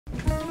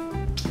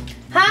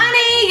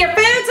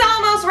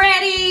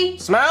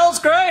ready. Smells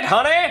great,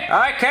 honey.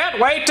 I can't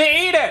wait to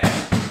eat it.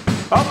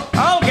 Oh,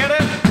 I'll get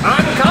it.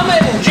 I'm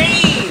coming,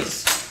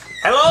 jeez.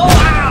 Hello,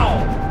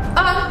 ow.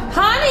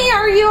 Honey,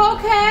 are you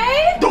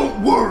okay?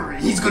 Don't worry,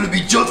 he's gonna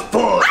be just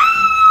fine.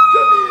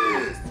 Come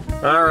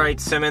here. All right,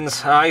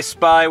 Simmons. I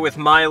spy with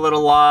my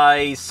little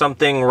eye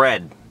something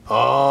red.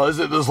 Is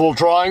it this little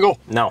triangle?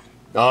 No.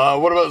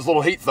 What about this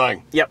little heat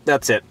thing? Yep,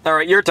 that's it. All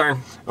right, your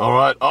turn. All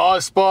right, I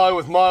spy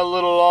with my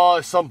little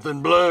eye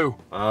something blue.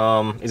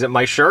 Is it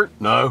my shirt?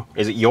 No.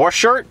 Is it your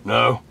shirt?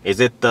 No. Is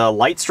it the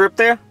light strip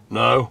there?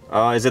 No.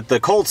 Is it the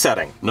cold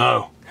setting?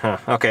 No. Huh,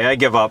 okay, I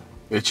give up.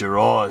 It's your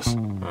eyes.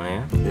 Oh,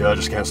 yeah? Yeah, I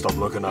just can't stop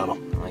looking at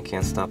them. I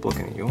can't stop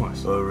looking at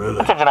yours. Oh, really?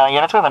 Attention all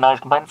units, we have a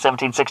noise complaint at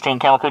 1716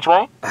 Kamakooch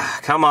Way.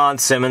 Come on,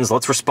 Simmons,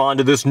 let's respond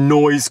to this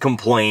noise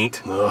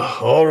complaint.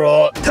 All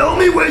right. Tell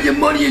me where your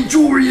money and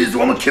jewelry is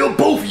or I'm gonna kill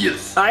both of you.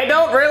 I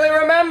don't really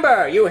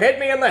remember. You hit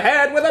me in the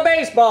head with a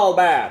baseball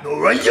bat. All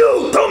right,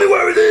 you, tell me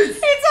where it is.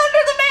 It's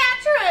under the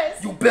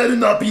mattress. You better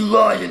not be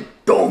lying.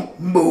 Don't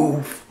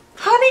move.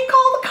 Honey,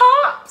 call the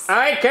cops.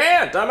 I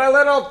can't. I'm a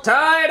little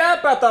tied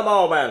up at the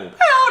moment.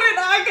 How did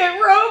I get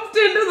roped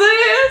into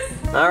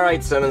this? All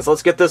right, Simmons,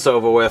 let's get this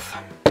over with.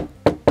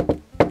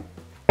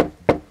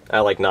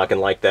 I like knocking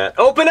like that.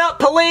 Open up,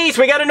 police!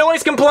 We got a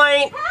noise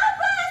complaint! Help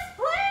us,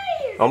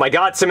 please. Oh my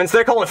God, Simmons,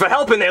 they're calling for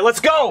help in there. Let's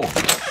go!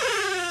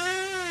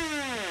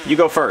 You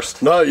go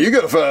first. No, you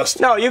go first.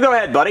 No, you go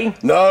ahead, buddy.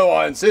 No,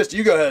 I insist.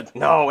 You go ahead.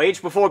 No,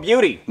 age before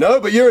beauty. No,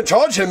 but you're in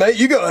charge here, mate.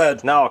 You go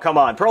ahead. No, come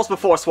on. Pearls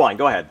before swine.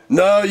 Go ahead.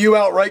 No, you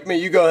outrake me.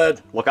 You go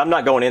ahead. Look, I'm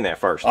not going in there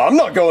first. I'm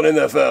not going in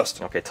there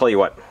first. Okay, tell you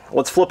what.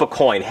 Let's flip a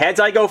coin. Heads,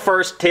 I go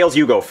first. Tails,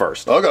 you go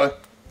first. Okay.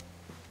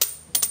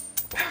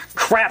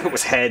 Crap, it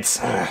was heads.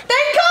 Thank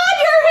God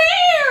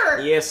you're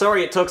here. Yeah,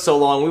 sorry it took so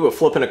long. We were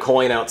flipping a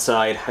coin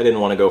outside. I didn't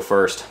want to go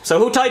first. So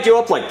who tied you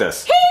up like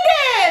this? He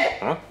did.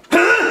 Huh?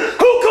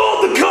 Who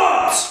called the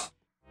cops?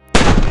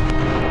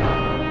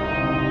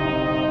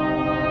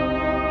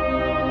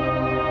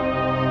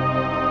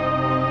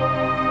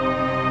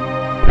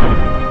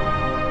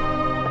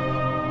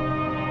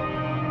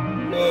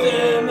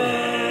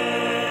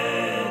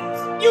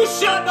 You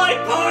shot my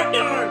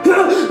partner!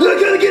 I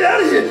gotta get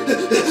out of here.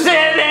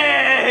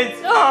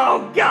 Simmons!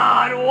 Oh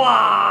God,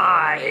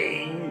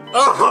 why?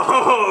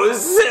 Oh,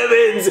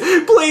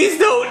 Simmons, please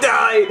don't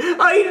die.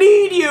 I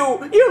need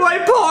you. You're my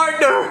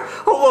partner.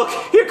 Oh,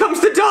 look, here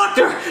comes the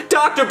doctor.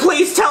 Doctor,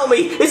 please tell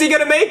me, is he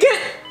gonna make it?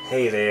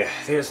 Hey there,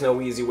 there's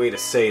no easy way to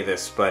say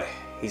this, but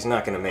he's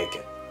not gonna make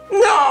it.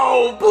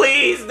 No,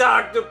 please,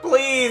 doctor,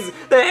 please.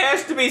 There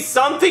has to be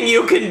something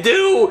you can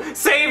do.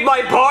 Save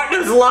my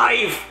partner's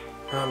life.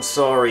 I'm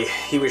sorry,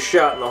 he was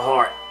shot in the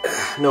heart.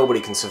 Nobody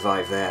can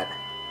survive that.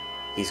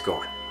 He's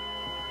gone.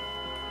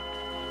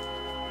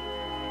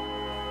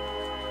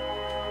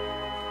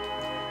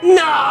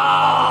 No!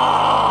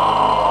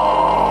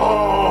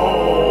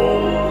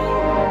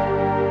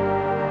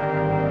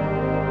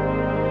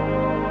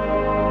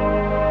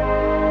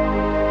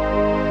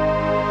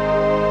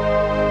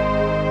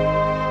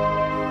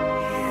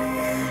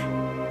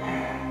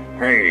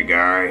 Hey,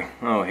 guy.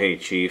 Oh, hey,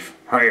 Chief.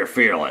 How you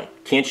feeling?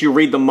 Can't you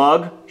read the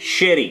mug?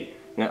 Shitty.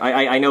 Now,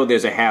 I know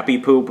there's a happy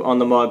poop on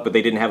the mug, but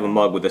they didn't have a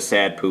mug with a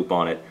sad poop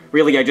on it.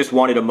 Really, I just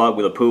wanted a mug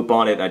with a poop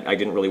on it. I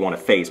didn't really want a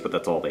face, but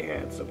that's all they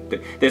had. So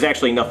there's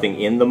actually nothing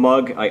in the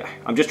mug.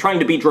 I'm just trying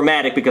to be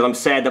dramatic because I'm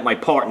sad that my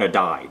partner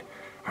died.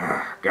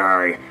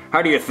 Guy,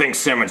 how do you think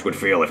Simmons would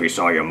feel if he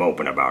saw you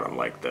moping about him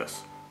like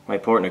this? My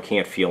partner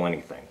can't feel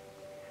anything.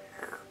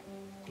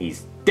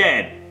 He's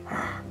dead.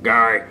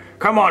 Guy,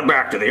 come on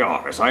back to the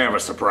office. I have a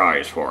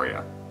surprise for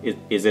you.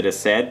 Is it a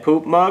sad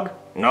poop mug?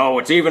 No,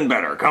 it's even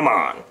better. Come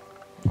on.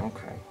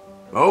 Okay.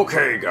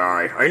 Okay,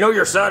 Guy. I know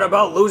you're sad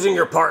about losing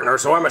your partner,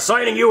 so I'm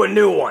assigning you a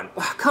new one.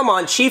 Come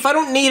on, Chief. I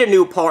don't need a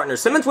new partner.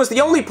 Simmons was the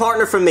only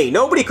partner for me.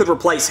 Nobody could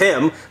replace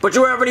him. But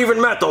you haven't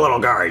even met the little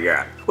guy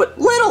yet. What,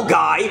 little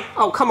guy?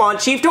 Oh, come on,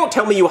 Chief. Don't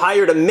tell me you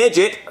hired a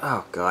midget.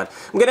 Oh, God.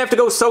 I'm gonna have to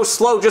go so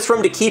slow just for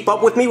him to keep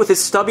up with me with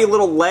his stubby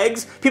little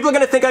legs. People are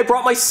gonna think I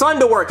brought my son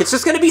to work. It's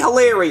just gonna be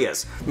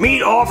hilarious.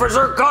 Meet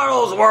Officer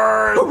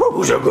Cuddlesworth.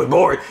 Who's a good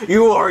boy?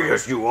 You are,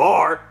 yes, you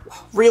are.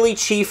 Really,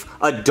 Chief?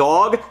 A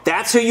dog?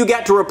 That's who you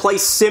got to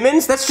replace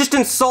Simmons? That's just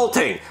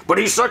insulting. But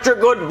he's such a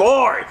good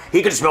boy.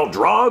 He can smell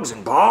drugs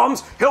and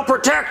bombs. He'll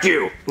protect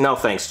you. No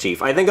thanks,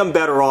 Chief. I think I'm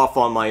better off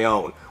on my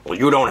own. Well,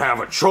 you don't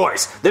have a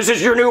choice. This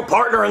is your new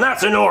partner, and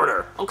that's in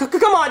order. Oh,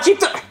 come on, Chief.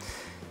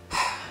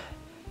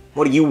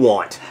 What do you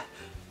want?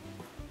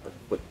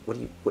 What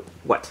do you...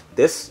 What?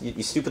 This?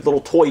 You stupid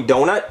little toy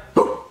donut?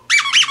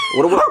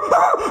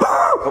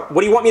 What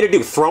do you want me to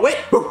do? Throw it?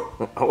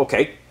 Oh,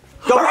 okay.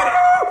 Go ahead.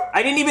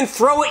 I didn't even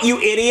throw it,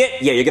 you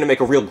idiot! Yeah, you're gonna make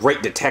a real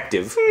great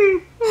detective.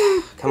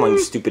 Come on, you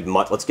stupid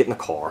mutt. Let's get in the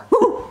car.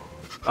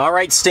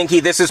 Alright, Stinky,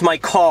 this is my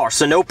car,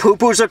 so no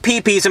poo-poos or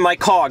pee-pees in my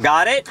car,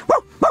 got it?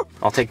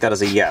 I'll take that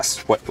as a yes.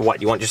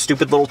 What, you want your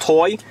stupid little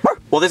toy?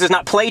 Well, this is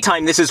not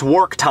playtime, this is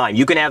work time.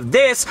 You can have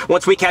this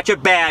once we catch a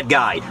bad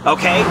guy,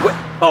 okay?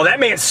 Oh, that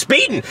man's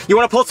speeding! You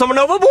wanna pull someone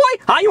over, boy?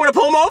 Huh? You wanna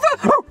pull him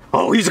over?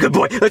 Oh, he's a good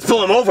boy. Let's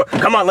pull him over.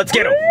 Come on, let's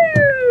get him.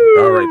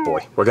 Alright,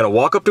 boy. We're gonna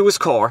walk up to his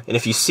car, and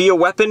if you see a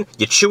weapon,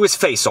 you chew his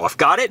face off.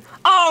 Got it?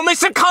 Oh,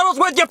 Mr.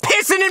 Cuddlesworth, you're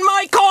pissing in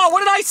my car! What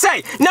did I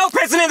say? No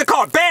pissing in the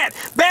car! Bad!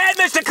 Bad,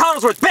 Mr.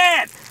 Cuddlesworth!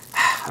 Bad!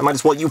 I might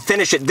as well you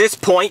finish at this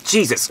point.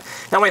 Jesus.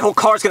 Now my whole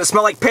car's gonna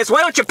smell like piss.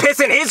 Why don't you piss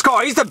in his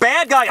car? He's the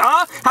bad guy,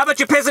 huh? How about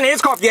you piss in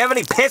his car if you have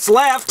any piss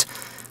left?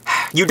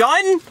 You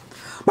done?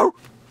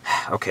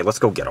 Okay, let's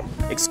go get him.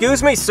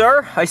 Excuse me,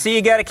 sir. I see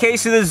you got a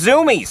case of the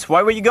Zoomies.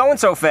 Why were you going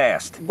so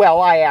fast?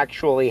 Well, I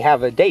actually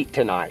have a date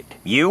tonight.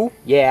 You?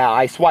 Yeah,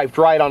 I swiped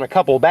right on a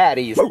couple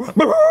baddies.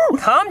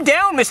 Calm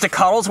down, Mr.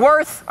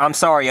 Cuddlesworth. I'm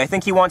sorry, I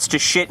think he wants to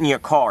shit in your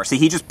car. See,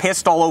 he just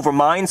pissed all over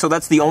mine, so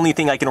that's the only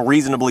thing I can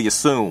reasonably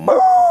assume.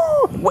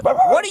 What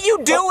are you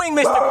doing,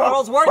 Mr.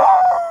 Cuddlesworth?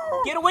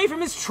 Get away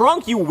from his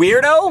trunk, you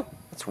weirdo!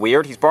 That's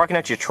weird. He's barking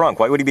at your trunk.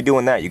 Why would he be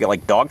doing that? You got,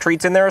 like, dog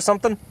treats in there or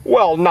something?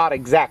 Well, not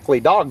exactly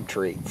dog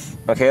treats.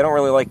 Okay, I don't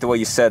really like the way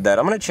you said that.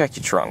 I'm gonna check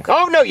your trunk.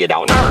 Oh, no, you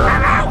don't. Ow,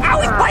 ow,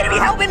 ow, he's biting me!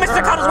 Help me,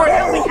 Mr. Cuddlesworth!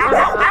 Help me! Ow, ow,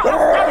 ow,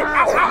 ow,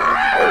 ow,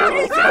 ow.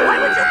 Jesus, why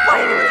would you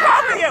bite me? What's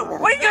wrong with you?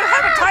 What are you gonna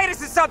have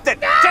hepatitis or something?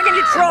 Checking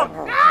your trunk.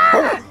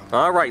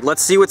 All right,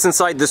 let's see what's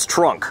inside this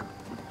trunk. Help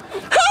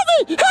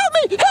me! Help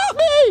me! Help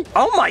me!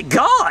 Oh my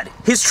God!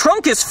 His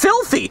trunk is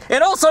filthy!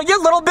 And also,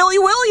 you're little Billy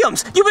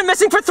Williams! You've been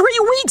missing for 3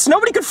 weeks!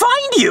 Nobody could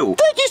find you!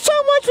 Thank you so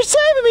much for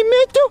saving me,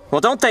 mister!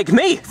 Well, don't thank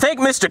me! Thank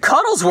Mr.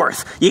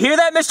 Cuddlesworth! You hear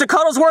that, Mr.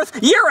 Cuddlesworth?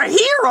 You're a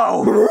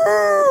hero!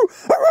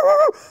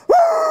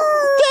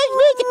 Thanks,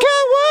 Mr.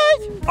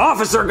 Cuddlesworth!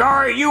 Officer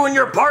Guy, you and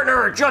your partner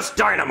are just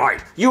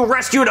dynamite! You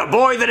rescued a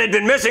boy that had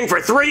been missing for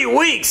 3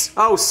 weeks!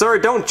 Oh, sir,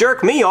 don't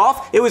jerk me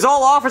off! It was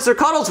all Officer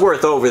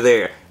Cuddlesworth over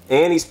there!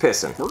 And he's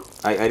pissing.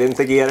 I didn't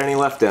think he had any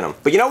left in him.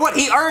 But you know what?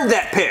 He earned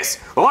that piss.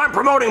 Well, I'm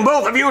promoting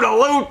both of you to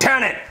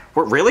lieutenant.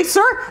 What, really,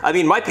 sir? I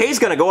mean, my pay's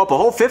gonna go up a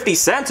whole 50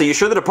 cents. Are you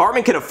sure the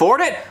department can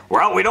afford it?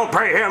 Well, we don't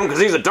pay him because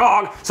he's a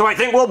dog, so I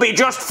think we'll be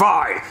just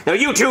fine. Now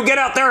you two get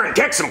out there and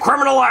kick some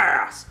criminal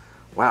ass.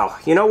 Wow,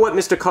 you know what,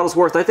 Mr.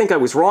 Cuddlesworth? I think I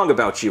was wrong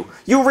about you.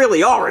 You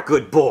really are a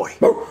good boy.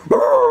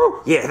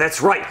 Yeah,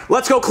 that's right.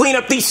 Let's go clean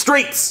up these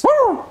streets.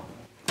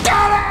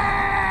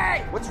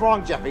 What's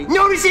wrong, Jeffy?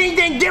 Notice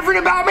anything different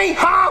about me,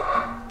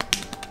 huh?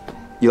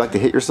 You like to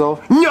hit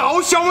yourself?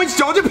 No, someone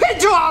stole the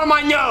pencil out of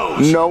my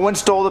nose! No one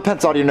stole the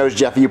pencil out of your nose,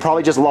 Jeffy. You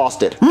probably just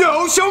lost it.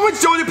 No, someone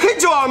stole the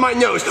pencil out of my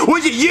nose!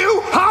 Was it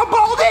you, huh,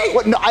 Baldy?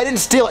 What? No, I didn't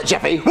steal it,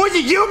 Jeffy. Was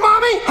it you,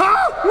 Mommy,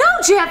 huh? No,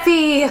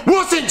 Jeffy!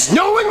 Well, since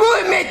no one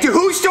will admit to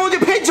who stole the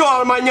pencil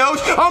out of my nose,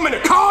 I'm gonna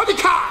call the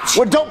cops!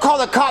 Well, don't call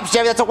the cops,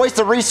 Jeffy. That's a waste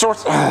of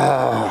resources.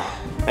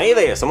 Hey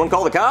there, someone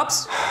call the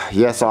cops?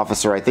 Yes,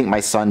 officer. I think my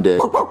son did.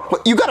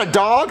 What, you got a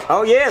dog?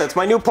 Oh yeah, that's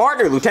my new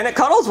partner, Lieutenant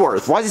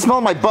Cuddlesworth. Why is he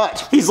smelling my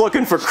butt? He's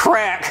looking for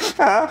crack.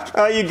 Huh?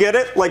 Oh, you get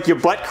it? Like your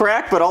butt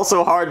crack, but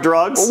also hard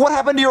drugs? Well, what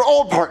happened to your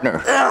old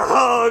partner?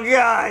 Oh,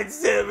 God,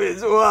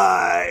 Simmons,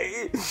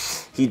 why?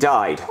 He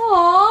died.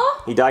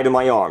 Aww. He died in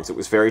my arms. It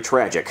was very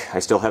tragic. I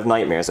still have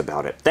nightmares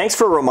about it. Thanks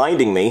for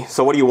reminding me.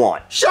 So what do you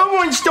want?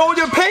 Someone stole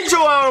the pencil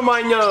out of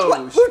my nose!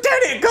 What?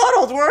 Lieutenant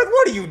Cuddlesworth,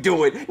 what are you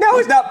doing? Now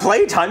is not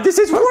playtime. This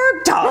is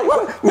work time.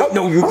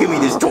 No, you give me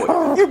this toy.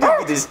 You give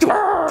me this toy.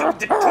 God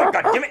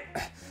damn it.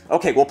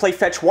 Okay, we'll play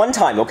fetch one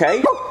time,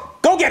 okay?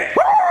 Go get it.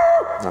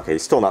 Okay,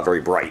 he's still not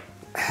very bright.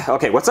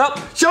 Okay, what's up?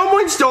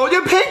 Someone stole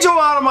the pencil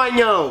out of my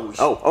nose!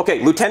 Oh,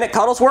 okay, Lieutenant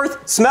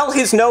Cuddlesworth, smell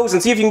his nose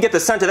and see if you can get the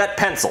scent of that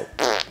pencil.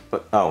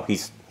 But, oh,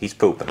 he's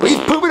pooping. He's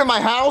pooping in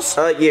my house?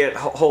 Yeah,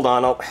 hold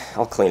on,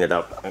 I'll clean it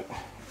up.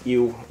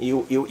 It's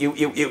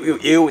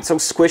so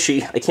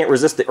squishy. I can't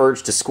resist the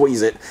urge to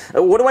squeeze it.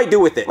 What do I do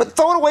with it? Well,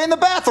 throw it away in the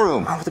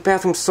bathroom. Oh, the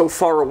bathroom's so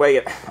far away.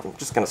 I'm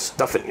just gonna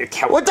stuff it in your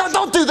couch. Well,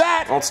 don't do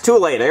that. Well, it's too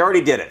late. I already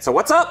did it. So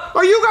what's up?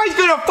 Are you guys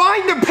gonna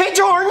find the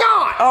pencil or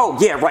not? Oh,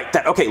 yeah, right.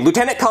 That. Okay,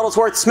 Lieutenant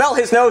Cuddlesworth, smell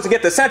his nose and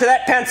get the scent of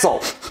that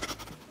pencil.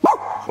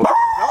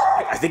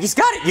 I think he's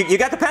got it. You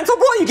got the pencil,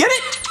 boy? You get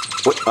it?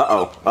 What?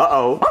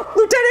 Uh-oh.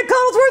 Lieutenant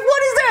Cuddlesworth,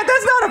 what is that?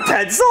 That's not a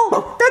pencil.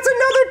 That's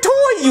another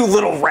toy, you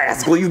little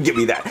rascal. You give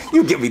me that.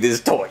 You give me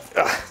this toy.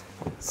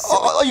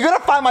 Are you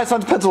gonna find my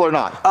son's pencil or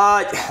not?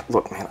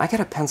 Look, man, I got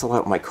a pencil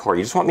out in my car.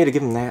 You just want me to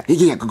give him that?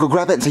 Yeah, go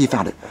grab it until you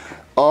found it.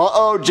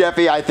 Uh-oh,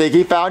 Jeffy, I think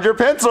he found your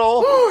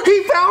pencil.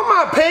 He found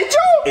my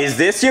pencil? Is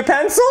this your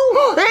pencil?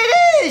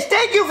 It is!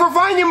 Thank you for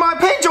finding my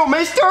pencil,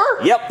 mister!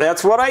 Yep,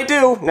 that's what I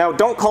do. Now,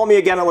 don't call me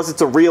again unless it's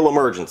a real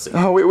emergency.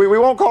 Oh, we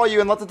won't call you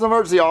unless it's an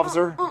emergency,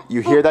 officer.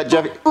 You hear that,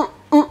 Jeffy? Come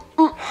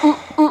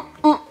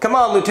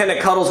on,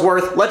 Lieutenant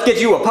Cuddlesworth. Let's get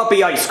you a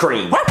puppy ice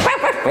cream.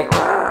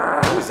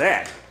 Who's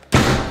that?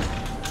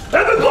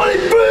 Everybody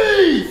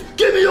freeze!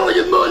 Give me all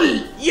your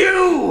money!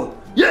 You!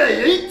 Yeah,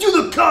 ain't you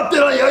the cop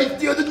that I iced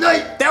the other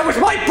night? That was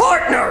my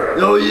partner!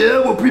 Oh yeah?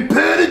 Well,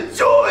 prepare to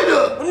join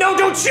up! No,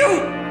 don't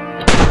shoot!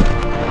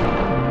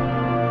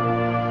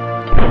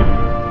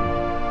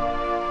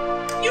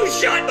 You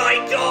shot my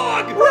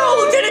dog! No,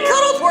 Lieutenant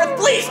Cuddlesworth,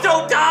 please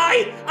don't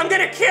die! I'm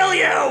gonna kill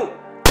you!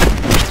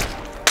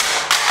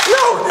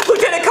 No!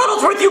 Lieutenant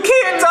Cuddlesworth, you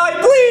can't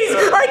die, please!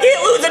 I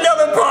can't lose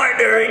another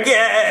partner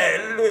again!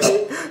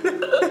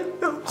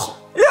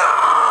 No!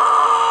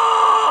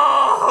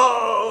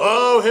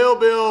 Oh, Oh, he'll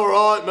be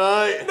alright,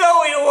 mate.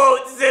 No, he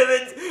won't,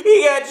 Simmons.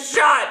 He got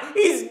shot.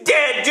 He's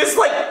dead, just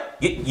like...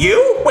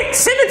 You? Wait,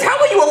 Simmons, how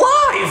are you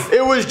alive?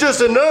 It was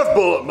just a Nerf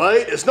bullet,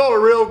 mate. It's not a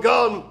real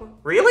gun.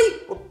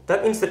 Really? Well,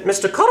 that means that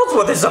Mr.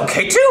 Cuddlesworth is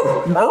okay,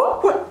 too. No?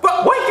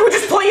 What? You were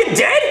just playing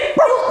dead?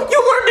 You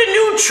learned a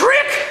new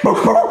trick?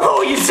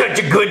 Oh, you're such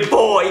a good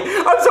boy.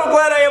 I'm so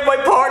glad I have my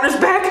partners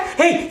back.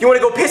 Hey, you want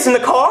to go piss in the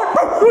car?